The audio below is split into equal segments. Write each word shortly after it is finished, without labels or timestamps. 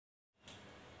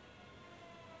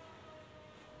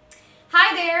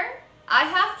there, I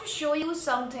have to show you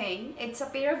something. It's a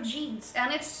pair of jeans,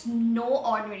 and it's no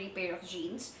ordinary pair of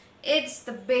jeans. It's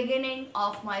the beginning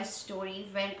of my story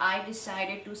when I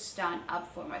decided to stand up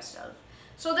for myself.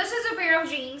 So this is a pair of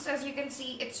jeans. As you can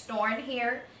see, it's torn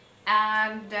here,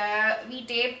 and we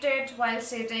taped it while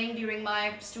sitting during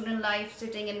my student life,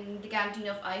 sitting in the canteen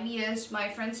of IBS. My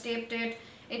friends taped it.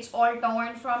 It's all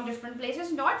torn from different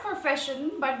places, not for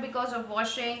fashion, but because of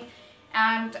washing.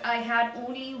 And I had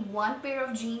only one pair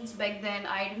of jeans back then.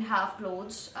 I didn't have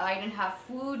clothes, I didn't have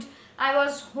food, I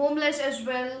was homeless as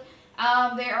well.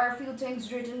 There are a few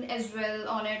things written as well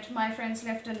on it. My friends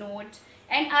left a note,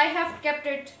 and I have kept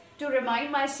it to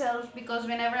remind myself, because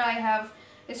whenever I have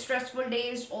stressful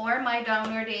days or my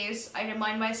downer days, I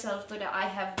remind myself that I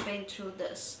have been through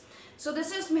this. So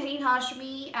this is Mehreen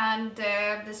Hashmi, and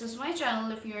this is my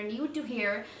channel. If you're new to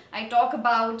here, I talk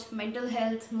about mental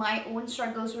health, my own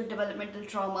struggles with developmental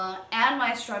trauma, and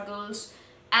my struggles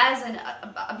as an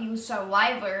abuse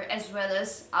survivor, as well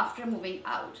as after moving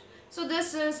out. So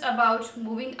this is about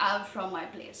moving out from my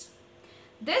place.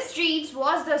 This jeans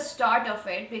was the start of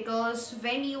it, because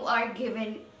when you are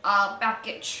given a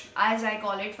package, as I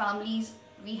call it, families,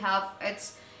 we have,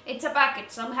 it's a package.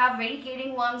 Some have very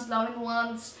caring ones, loving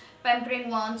ones, pampering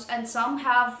ones, and some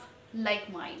have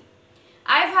like mine.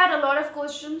 I've had a lot of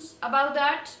questions about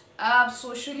that,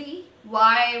 socially,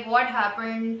 why, what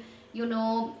happened.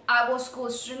 I was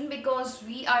questioned because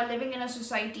we are living in a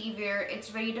society where it's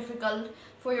very difficult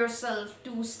for yourself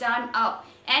to stand up.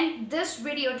 And this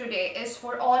video today is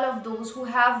for all of those who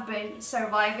have been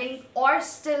surviving or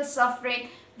still suffering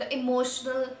the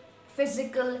emotional,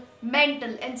 physical,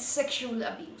 mental, and sexual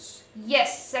abuse.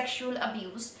 Yes, sexual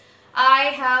abuse.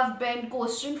 I have been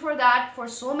questioned for that for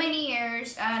so many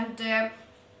years, and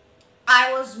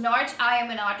I am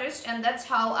an artist, and that's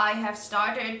how I have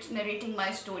started narrating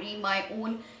my story, my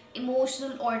own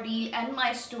emotional ordeal, and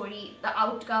my story, the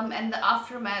outcome and the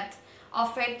aftermath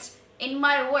of it in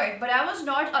my work. But I was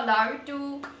not allowed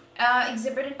to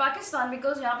exhibit in Pakistan,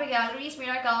 because यहाँ पे galleries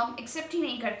मेरा काम accept ही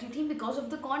नहीं करती थी because of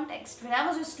the context. When I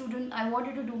was a student, I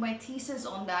wanted to do my thesis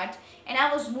on that, and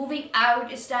I was moving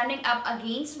out, standing up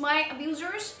against my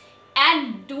abusers,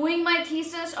 and doing my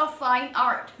thesis of fine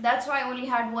art. That's why I only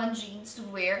had one jeans to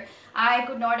wear. I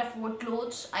could not afford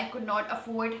clothes, I could not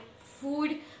afford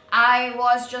food. I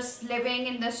was just living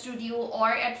in the studio or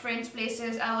at friends'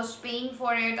 places. I was paying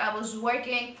for it, I was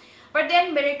working. But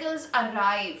then miracles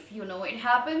arrive, it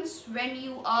happens when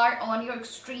you are on your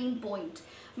extreme point.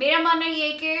 मेरा मानना ये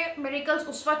है कि miracles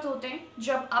उस वक्त होते हैं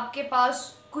जब आपके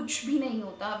पास कुछ भी नहीं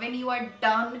होता. When you are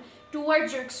done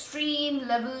towards your extreme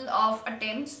level of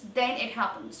attempts, then it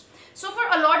happens. So for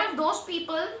a lot of those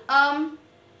people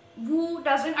who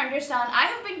doesn't understand, I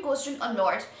have been questioned a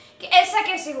lot कि ऐसा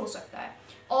कैसे हो सकता है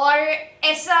और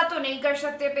ऐसा तो नहीं कर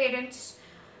सकते parents.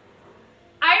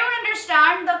 I don't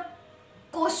understand the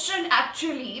question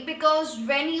actually, because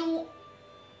when you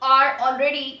are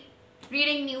already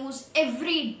reading news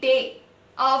every day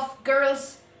of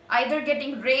girls either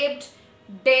getting raped,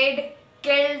 dead,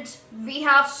 killed, we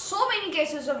have so many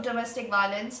cases of domestic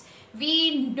violence.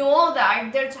 We know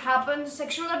that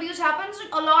sexual abuse happens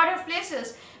in a lot of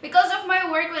places. Because of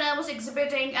my work when I was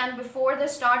exhibiting, and before the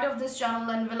start of this channel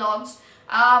and vlogs,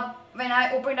 when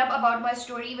I opened up about my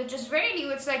story, which is very new,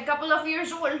 it's like a couple of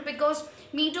years old, because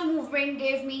Me Too movement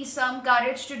gave me some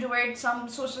courage to do it, some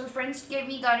social friends gave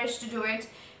me courage to do it.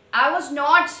 I was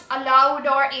not allowed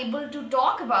or able to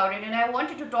talk about it, and I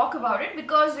wanted to talk about it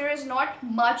because there is not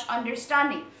much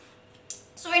understanding.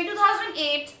 So in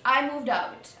 2008, I moved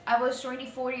out. I was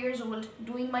 24 years old,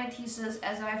 doing my thesis,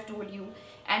 as I have told you,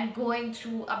 and going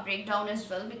through a breakdown as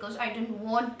well, because I didn't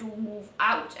want to move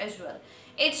out as well.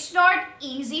 It's not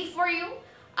easy for you,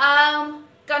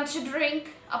 considering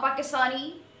a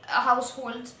Pakistani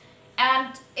household,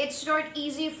 and it's not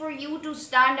easy for you to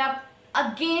stand up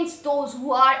against those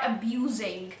who are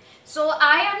abusing. So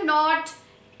I am not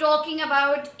talking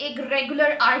about a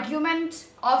regular argument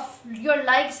of your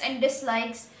likes and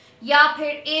dislikes, या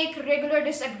फिर एक regular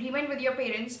disagreement with your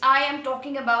parents. I am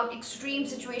talking about extreme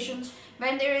situations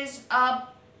when there is a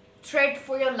threat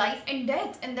for your life and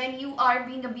death, and then you are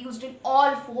being abused in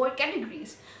all four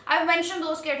categories. I've mentioned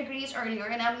those categories earlier,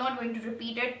 and I'm not going to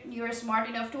repeat it. You're smart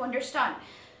enough to understand.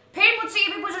 फिर मुझसे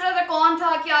ये भी पूछा जाता कौन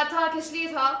था, क्या था, किस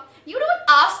लिए था. You don't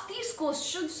ask these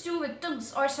questions to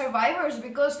victims or survivors,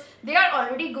 because they are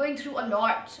already going through a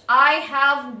lot. I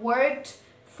have worked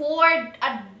for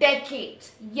a decade,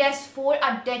 yes, for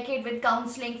a decade, with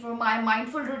counseling, for my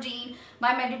mindful routine,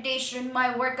 my meditation,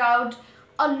 my workout,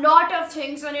 a lot of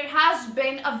things, and it has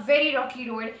been a very rocky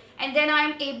road. and then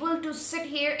I'm able to sit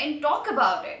here and talk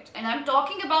about it. And I'm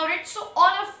talking about it so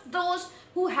all of those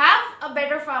who have a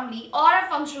better family or a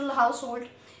functional household,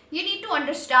 you need to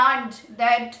understand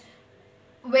that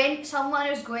when someone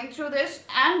is going through this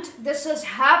and this is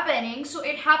happening, so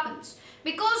it happens.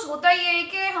 Because होता ये है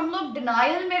कि हम लोग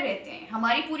denial में रहते हैं,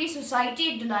 हमारी पूरी सोसाइटी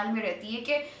एक डिनाइल में रहती है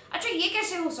कि अच्छा ये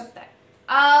कैसे हो सकता है,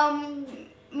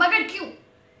 मगर क्यों.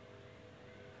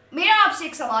 मेरा आपसे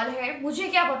एक सवाल है, मुझे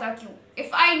क्या पता क्यों.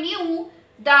 If I knew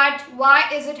that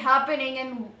why is it happening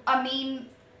and I mean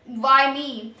why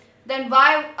me, then why,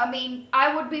 I mean,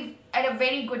 I would be at a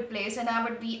very good place and I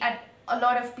would be at a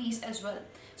lot of peace as well.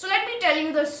 So let me tell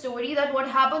you the story that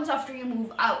what happens after you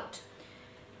move out.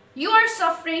 You are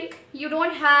suffering, you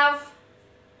don't have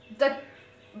the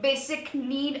basic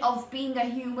need of being a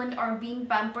human or being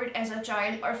pampered as a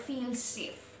child or feel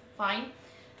safe. Fine.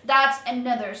 That's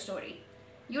another story.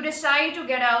 You decide to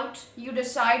get out, you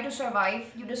decide to survive,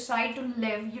 you decide to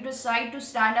live, you decide to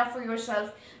stand up for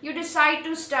yourself, you decide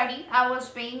to study. I was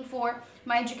paying for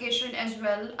my education as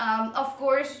well. Of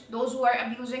course, those who are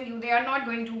abusing you, they are not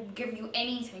going to give you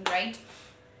anything, right?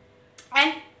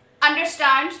 And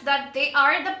understand that they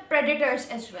are the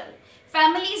predators as well.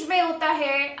 Families mein hota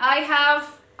hai.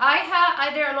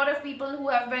 There are a lot of people who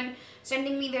have been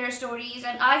sending me their stories,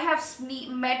 and I have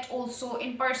met also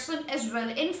in person as well,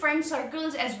 in friend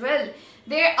circles as well.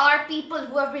 There are people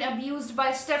who have been abused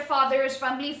by stepfathers,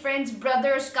 family friends,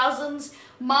 brothers, cousins,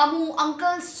 mamu,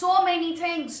 uncles, so many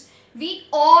things. We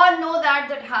all know that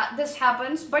this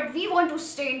happens, but we want to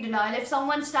stay in denial. If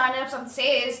someone stands up and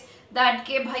says that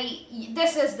ke bhai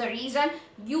this is the reason,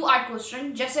 you are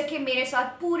questioned, जैसे कि मेरे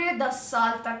साथ पूरे 10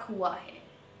 साल तक हुआ है,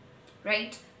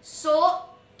 right? So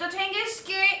the thing is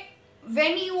कि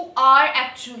when you are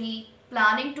actually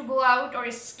planning to go out or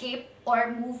escape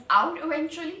or move out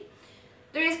eventually,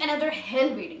 there is another hell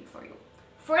waiting for you.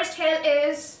 First hell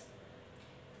is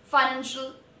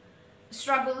financial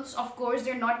struggles. Of course,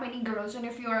 there are not many girls, and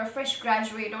if you are a fresh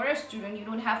graduate or a student, you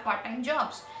don't have part-time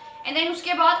jobs. And then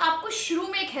उसके बाद आपको शुरू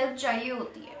में एक help चाहिए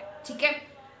होती है, ठीक है.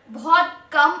 बहुत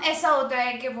कम ऐसा होता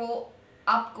है कि वो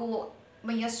आपको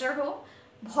मैसर हो.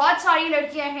 बहुत सारी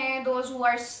लड़कियां हैं, those who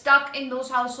are stuck in those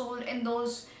household, in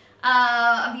those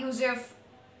abusive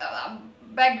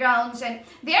backgrounds, and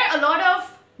there are a lot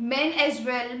of men as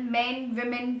well, men,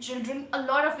 women, children, a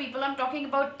lot of people. I'm talking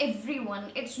about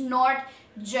everyone. It's not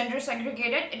gender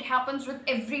segregated, it happens with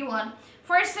everyone.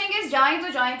 First thing is jaye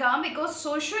to jaye kaam, because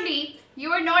socially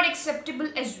you are not acceptable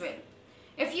as well.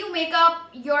 If you make up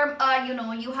your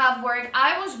you have work.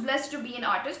 I was blessed to be an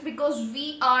artist because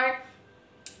we are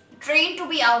trained to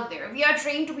be out there. We are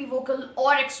trained to be vocal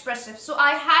or expressive. So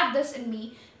I had this in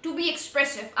me to be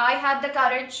expressive. I had the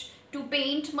courage to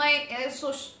paint my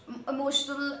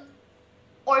emotional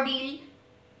ordeal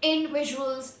in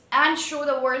visuals and show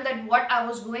the world that what I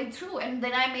was going through. And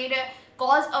then I made a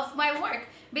cause of my work,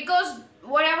 because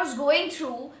what I was going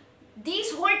through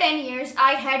these whole 10 years,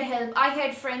 I had help, I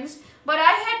had friends, but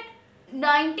I had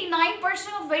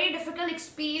 99% of very difficult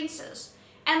experiences,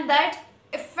 and that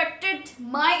affected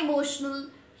my emotional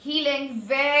healing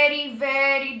very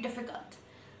very difficult.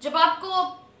 जब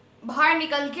आपको बाहर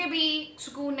निकल के भी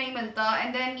सुकून नहीं मिलता,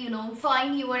 and then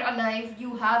fine, you are alive,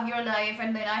 you have your life,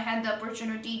 and then I had the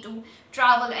opportunity to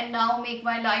travel and now make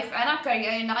my life and a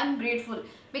career, and I'm grateful,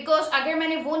 because अगर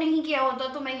मैंने वो नहीं किया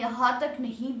होता तो मैं यहाँ तक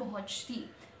नहीं पहुँचती.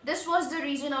 This was the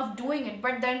reason of doing it.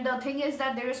 But then the thing is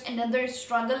that there is another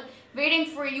struggle waiting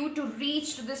for you to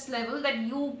reach to this level that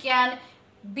you can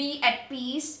be at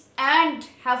peace and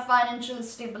have financial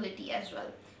stability as well,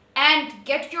 and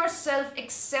get yourself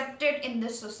accepted in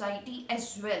this society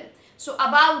as well. So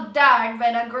about that,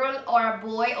 when a girl or a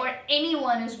boy or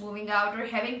anyone is moving out or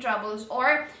having troubles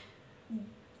or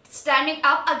standing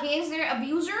up against their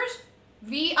abusers,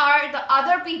 we are the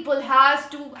other people have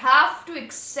to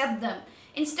accept them.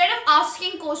 Instead of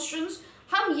asking questions,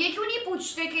 हम ये क्यों नहीं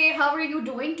पूछते कि how are you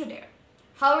doing today?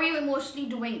 How are you emotionally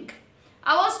doing?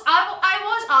 I was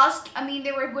asked. I mean,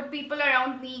 there were good people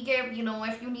around me.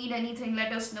 If you need anything,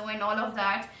 let us know and all of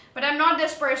that. But I'm not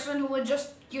this person who would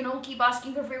just keep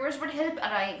asking for favors. But help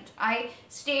arrived. I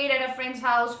stayed at a friend's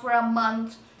house for a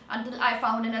month until I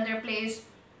found another place.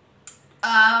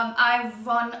 I've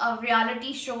won a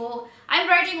reality show. I'm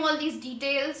writing all these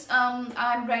details.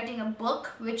 I'm writing a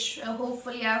book, which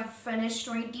hopefully I've finished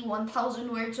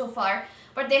 21,000 words so far.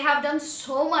 But they have done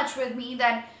so much with me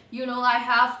that I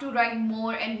have to write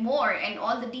more and more, and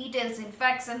all the details and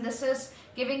facts, and this is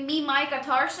giving me my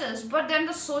catharsis. But then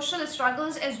the social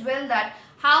struggles as well, that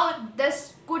how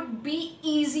this could be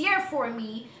easier for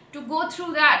me to go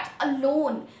through that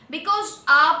alone, because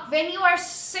when you are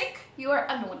sick, you are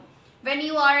alone. when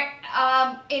you are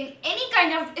in any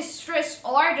kind of stress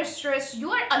or distress,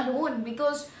 you are alone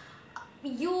because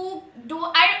you do.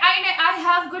 I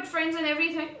have good friends and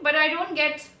everything, but I don't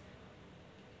get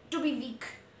to be weak,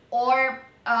 or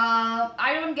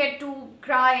I don't get to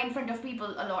cry in front of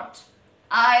people a lot.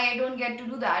 I don't get to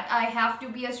do that. I have to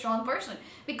be a strong person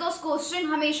because question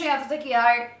हमेशा आता था कि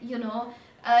यार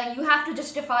you have to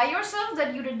justify yourself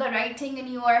that you did the right thing and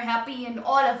you are happy and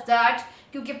all of that,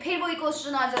 क्योंकि फिर वही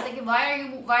question आ जाता है कि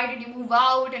why did you move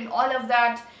out and all of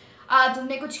that.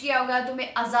 तुमने कुछ किया होगा,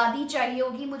 तुम्हें आज़ादी चाहिए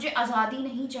होगी. मुझे आज़ादी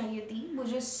नहीं चाहिए थी,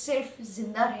 मुझे सिर्फ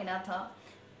ज़िंदा रहना था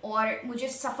और मुझे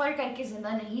सफ़र करके ज़िंदा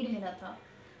नहीं रहना था.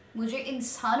 मुझे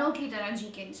इंसानों की तरह जी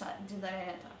के इंसान ज़िंदा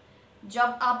रहना था.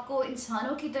 जब आपको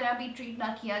इंसानों की तरह भी ट्रीट ना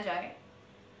किया जाए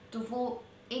तो वो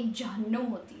एक जहन्नुम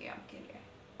होती है आपके लिए.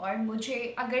 और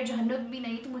मुझे अगर जहन्नुम भी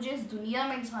नहीं तो मुझे इस दुनिया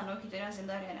में इंसानों की तरह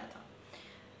ज़िंदा रहना था.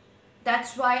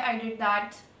 That's why I did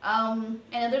that.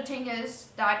 Another thing is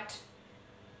that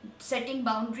setting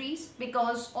boundaries,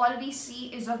 because all we see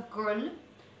is a girl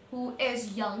who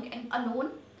is young and alone.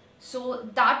 So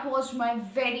that was my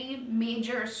very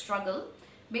major struggle,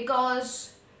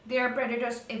 because there are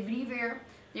predators everywhere.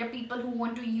 There are people who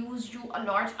want to use you a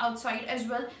lot outside as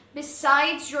well.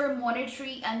 Besides your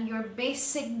monetary and your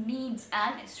basic needs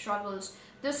and struggles,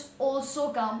 this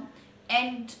also come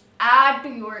and add to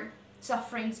your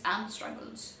sufferings and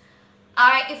struggles.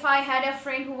 If I had a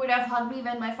friend who would have hugged me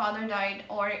when my father died,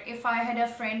 or if I had a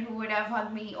friend who would have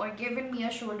hugged me or given me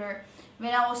a shoulder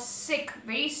when I was sick,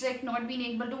 very sick, not being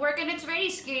able to work, and it's very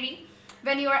scary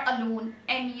when you are alone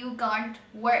and you can't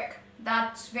work.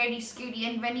 That's very scary.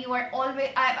 And when you are always,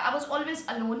 I was always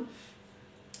alone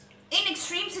in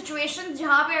extreme situations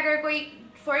जहाँ पे अगर कोई,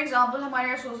 for example,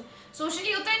 हमारे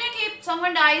socially होता है ना कि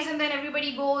someone dies and then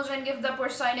everybody goes and give the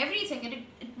person and everything, and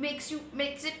it makes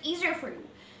it easier for you.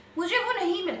 मुझे वो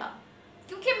नहीं मिला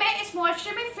क्योंकि मैं इस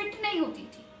मुआशरे में फिट नहीं होती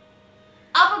थी.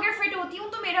 अब अगर फिट होती हूँ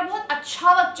तो मेरा बहुत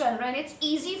अच्छा वक्त चल रहा है, and it's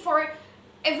easy for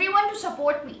everyone to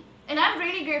support me, and I'm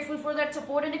really grateful for that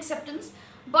support and acceptance.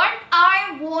 But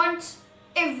I want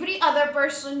every other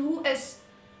person who is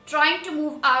trying to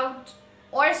move out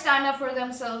or stand up for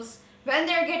themselves when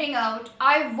they're getting out,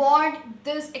 I want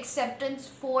this acceptance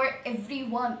for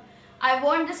everyone. I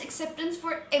want this acceptance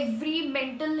for every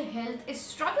mental health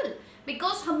struggle,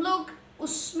 because हम लोग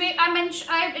उसमें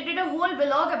I did a whole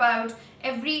vlog about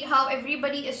how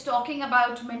everybody is talking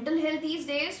about mental health these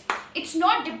days. It's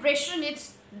not depression,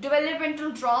 it's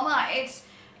developmental trauma,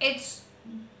 it's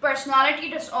personality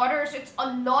disorders, it's a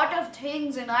lot of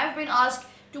things, and I've been asked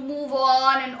to move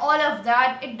on and all of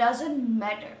that. It doesn't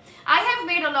matter. I have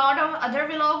made a lot of other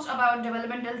vlogs about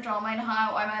developmental trauma and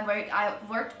how I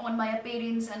worked on my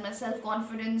appearance and my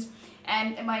self-confidence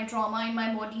and my trauma in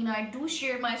my body, and I do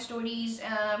share my stories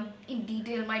in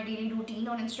detail, my daily routine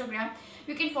on Instagram.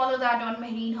 You can follow that on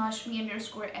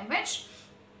mehreenhashmi_mh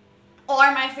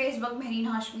or my Facebook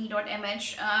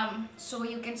mehreenhashmi.mh. So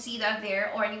you can see that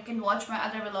there, or you can watch my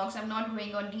other vlogs. I'm not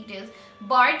going on details,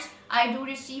 but I do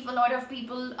receive a lot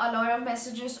of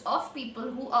messages of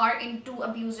people who are into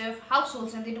abusive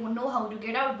households and they don't know how to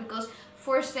get out, because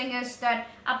first thing is that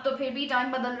ab to phir bhi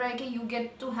time badal raha hai ki you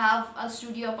get to have a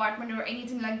studio apartment or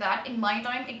anything like that. In my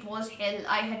time it was hell.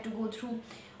 I had to go through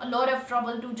a lot of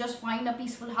trouble to just find a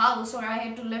peaceful house, or I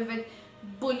had to live with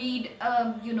bullied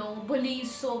bullies,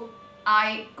 so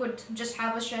I could just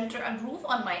have a shelter and roof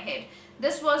on my head.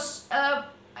 This was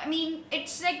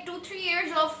it's like 2-3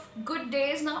 years of good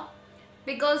days now,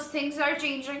 because things are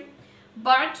changing,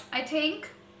 but I think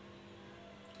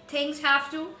things have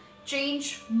to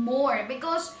change more,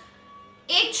 because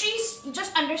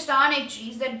just understand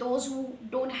that those who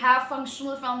don't have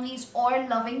functional families or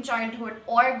loving childhood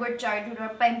or good childhood are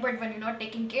pampered when you're not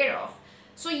taken care of.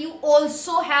 So you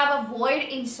also have a void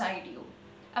inside you.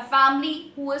 A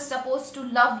family who is supposed to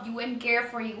love you and care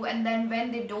for you, and then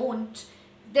when they don't,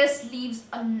 this leaves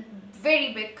a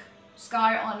very big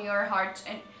scar on your heart,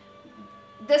 and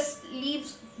this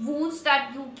leaves wounds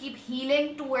that you keep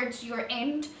healing towards your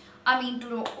end. To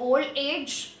your old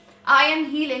age. I am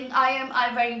healing. I am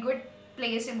a very good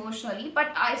place emotionally,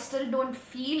 but I still don't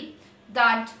feel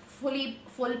that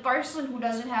full person who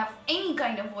doesn't have any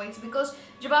kind of voice, because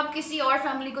जब आप किसी और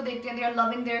family को देखते हैं, they are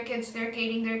loving their kids, they are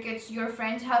caring their kids, your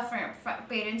friends have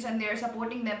parents and they are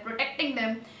supporting them, protecting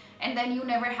them, and then you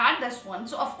never had this one.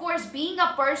 So of course, being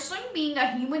a person, being a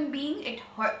human being, it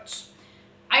hurts.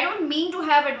 I don't mean to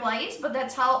have advice, but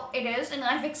that's how it is, and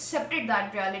I've accepted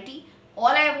that reality. All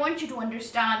I want you to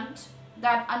understand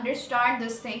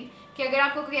this thing, कि अगर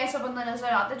आपको कोई ऐसा बंदा नजर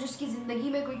आता है जिसकी जिंदगी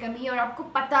में कोई कमी है और आपको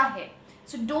पता है,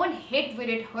 so don't hit where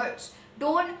it hurts.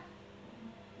 Don't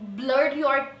blurt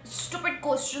your stupid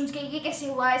questions कि ये कैसे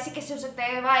हुआ, ऐसे कैसे हो सकता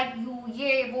है, why you,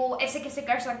 ये वो ऐसे कैसे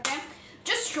कर सकते हैं.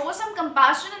 Just show some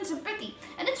compassion and sympathy,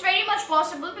 and it's very much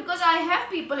possible because I have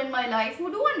people in my life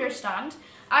who do understand.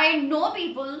 I know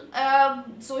people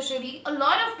socially, a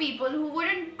lot of people who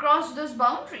wouldn't cross this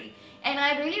boundary, and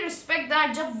I really respect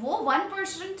that. जब वो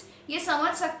 1% ये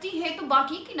समझ सकती है तो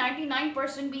बाकी की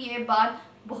 99% भी ये बात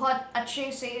बहुत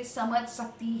अच्छे से समझ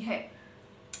सकती है.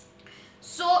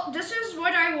 So this is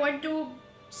what I want to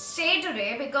say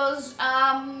today because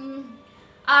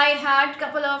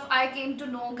I came to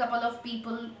know a couple of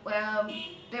people.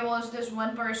 There was this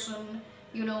one person,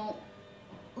 you know,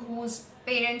 whose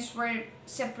parents were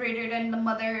separated and the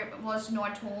mother was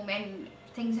not home and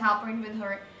things happened with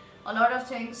her, a lot of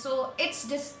things. So it's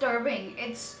disturbing.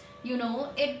 It's, you know,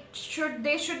 they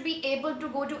should be able to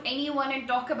go to anyone and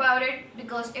talk about it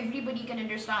because everybody can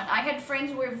understand. I had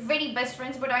friends who were very best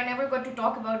friends, but I never got to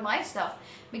talk about my stuff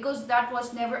because that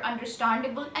was never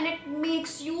understandable, and it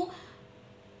makes you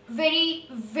very,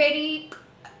 very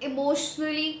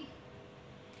emotionally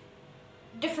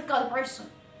difficult person.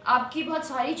 आपकी बहुत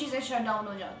सारी चीज़ें shut down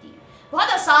हो जाती हैं. बहुत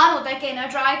आसान होता है कहना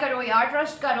ट्राई करो यार,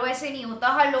 ट्रस्ट करो, ऐसे नहीं होता,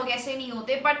 हर लोग ऐसे नहीं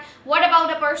होते. But what about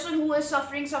a person who is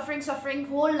suffering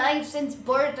whole life since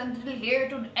birth until here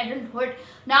to adulthood.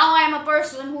 Now I am a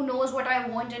person who knows what I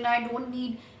want and I don't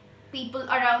need people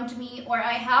around me, or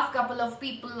I have couple of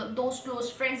people, those close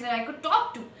friends that I could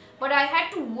talk to, but I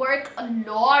had to work a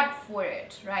lot for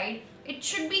it, right? It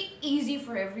should be easy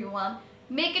for everyone.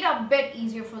 Make it a bit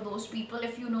easier for those people.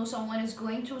 If you know someone is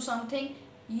going through something,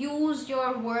 use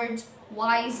your words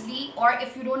wisely, or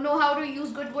if you don't know how to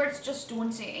use good words, just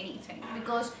don't say anything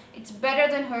because it's better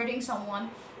than hurting someone.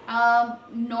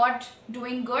 Not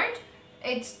doing good,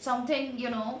 it's something, you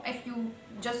know, if you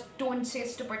just don't say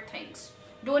stupid things.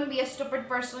 Don't be a stupid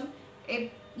person.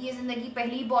 ये ज़िंदगी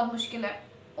पहली बहुत मुश्किल है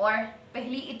और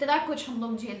पहली इतना कुछ हम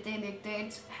लोग झेलते हैं देखते हैं.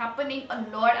 It's happening a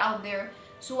lot out there,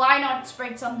 so why not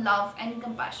spread some love and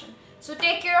compassion? So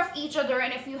take care of each other,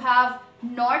 and if you have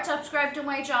not subscribed to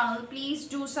my channel, please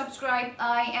do subscribe.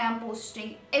 I am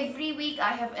posting every week.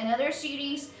 I have another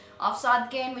series of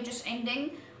Sadkan which is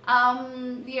ending.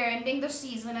 We are ending the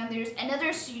season, and there's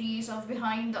another series of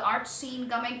behind the art scene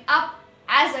coming up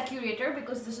as a curator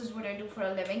because this is what I do for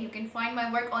a living. You can find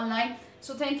my work online.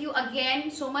 So thank you again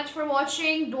so much for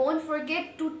watching. Don't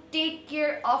forget to take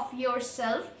care of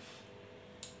yourself.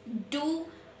 Do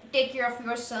take care of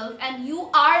yourself, and you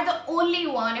are the only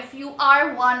one. If you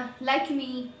are one like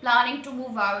me planning to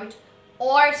move out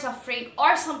or suffering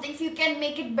or something, if you can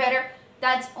make it better,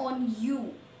 that's on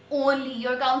you only.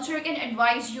 Your counselor can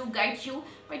advise you, guide you,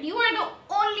 but you are the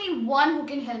only one who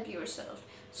can help yourself.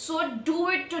 So do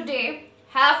it today.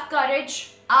 Have courage.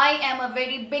 I am a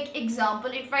very big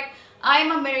example. In fact, I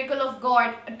am a miracle of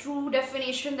God, a true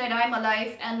definition that I am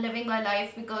alive and living my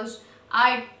life because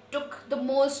I took the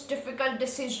most difficult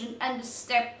decision and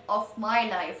step of my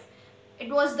life.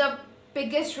 It was the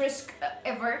biggest risk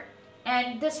ever,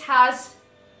 and this has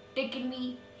taken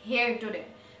me here today.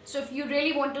 So if you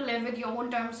really want to live with your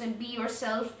own terms and be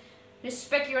yourself,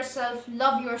 respect yourself,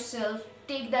 love yourself,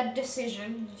 take that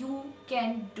decision. You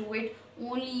can do it.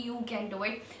 Only you can do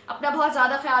it. अपना बहुत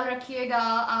ज़्यादा ख्याल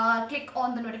रखिएगा. Click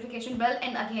on the notification bell,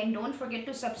 and again don't forget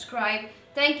to subscribe.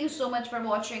 Thank you so much for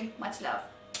watching. Much love.